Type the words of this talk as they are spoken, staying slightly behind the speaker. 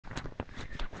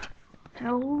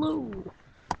Hello!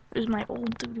 This is my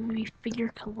old Wwe figure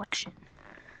collection.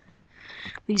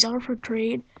 These are for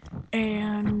trade,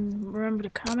 and remember to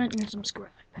comment and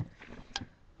subscribe.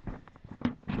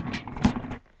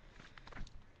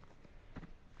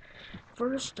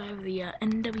 First, I have the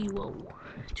NWO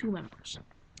 2 members.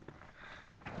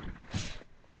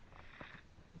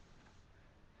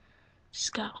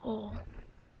 Scott Hall,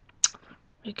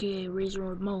 aka Razor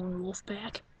Ramon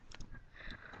Wolfpack.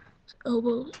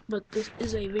 Elbow, but this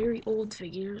is a very old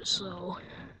figure, so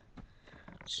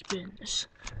spins.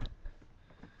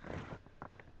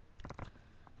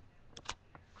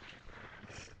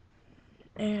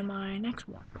 And my next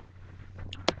one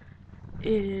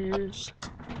is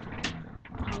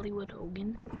Hollywood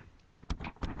Hogan.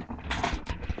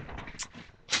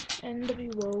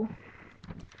 NWO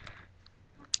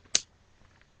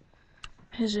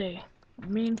has a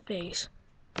main face,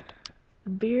 a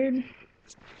beard,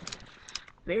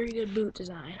 very good boot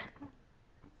design.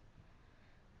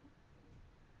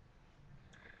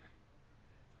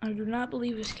 I do not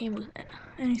believe this came with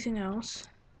anything else.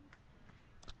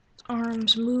 Its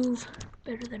arms move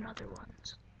better than other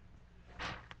ones.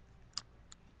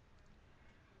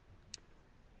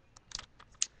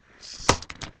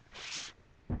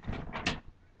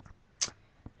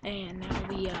 And now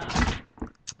the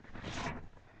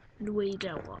New Age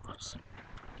Outlaws.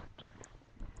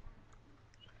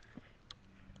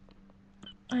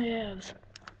 I have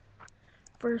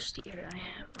first here. I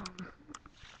have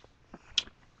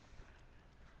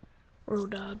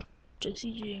Road Dogg,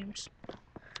 Jesse James,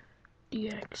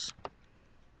 DX.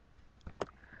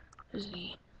 Is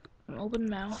the open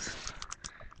mouth.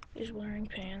 He's wearing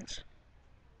pants.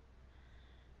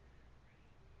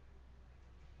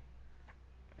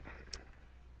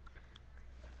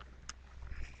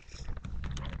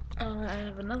 I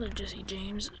have another Jesse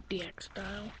James, DX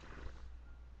style.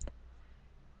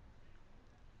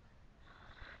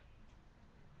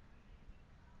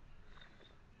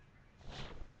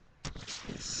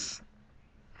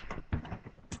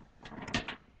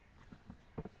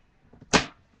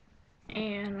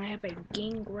 And I have a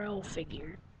Gangrel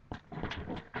figure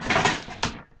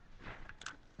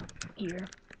here.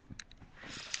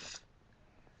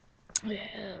 It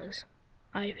has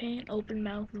eye paint, open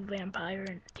mouth, vampire,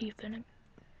 and teeth in it.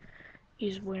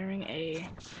 He's wearing a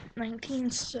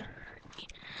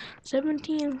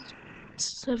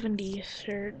 1770s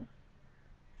shirt.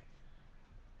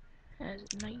 Has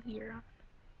night gear on.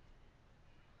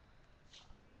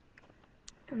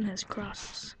 And has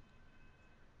crosses.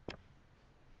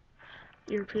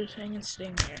 Ear piercing and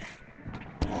sting there.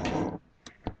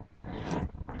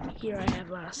 Here I have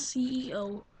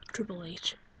CEO Triple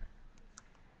H.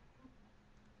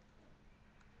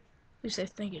 At least I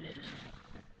think it is.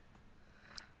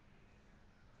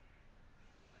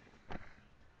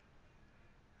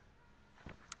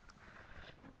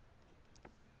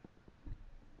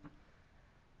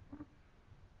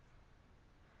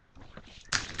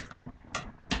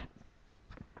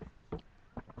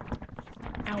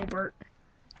 Albert.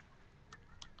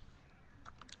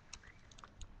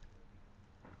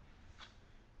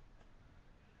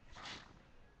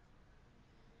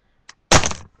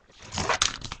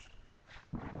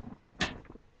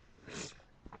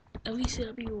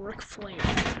 WCW Ric Flair.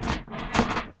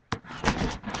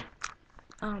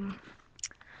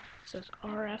 Says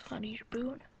RF on each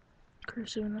boot,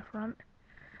 cursive in the front.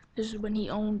 This is when he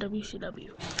owned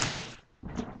WCW.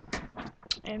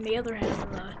 And the other half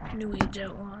of the New Age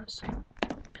Outlaws,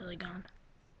 Pentagon.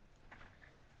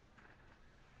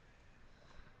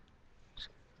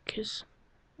 Kiss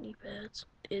knee pads.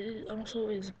 It also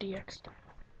is DX style.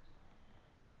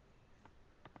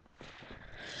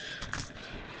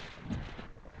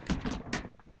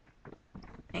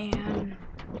 And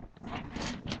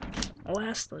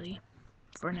lastly,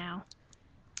 for now,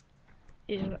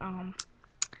 is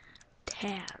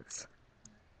Taz.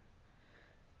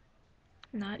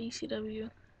 Not ECW.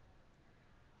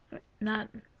 Not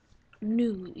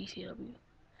new ECW.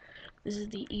 This is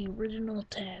the original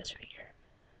Taz figure.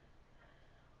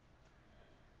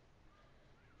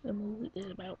 The movie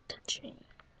is about to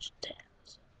change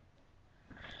Taz.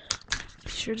 Be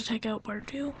sure to check out part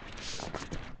 2,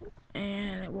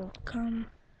 and it will come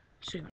soon.